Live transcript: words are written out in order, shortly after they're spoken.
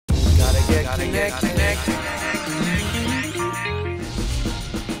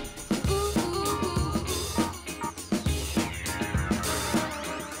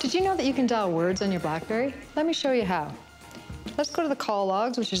Did you know that you can dial words on your BlackBerry? Let me show you how. Let's go to the call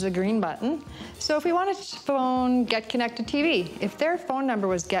logs, which is the green button. So if we wanted to phone Get Connected TV, if their phone number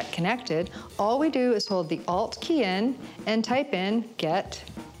was Get Connected, all we do is hold the Alt key in and type in Get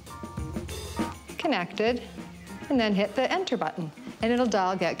Connected, and then hit the Enter button, and it'll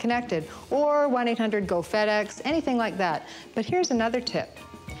dial Get Connected, or 1-800-GO-FedEx, anything like that. But here's another tip.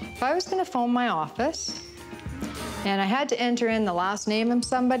 If I was going to phone my office, and I had to enter in the last name of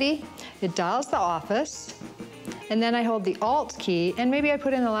somebody, it dials the office, and then I hold the Alt key, and maybe I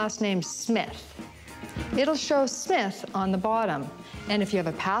put in the last name Smith. It'll show Smith on the bottom. And if you have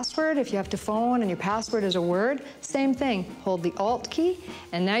a password, if you have to phone and your password is a word, same thing. Hold the Alt key,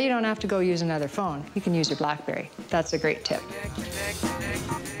 and now you don't have to go use another phone. You can use your BlackBerry. That's a great tip.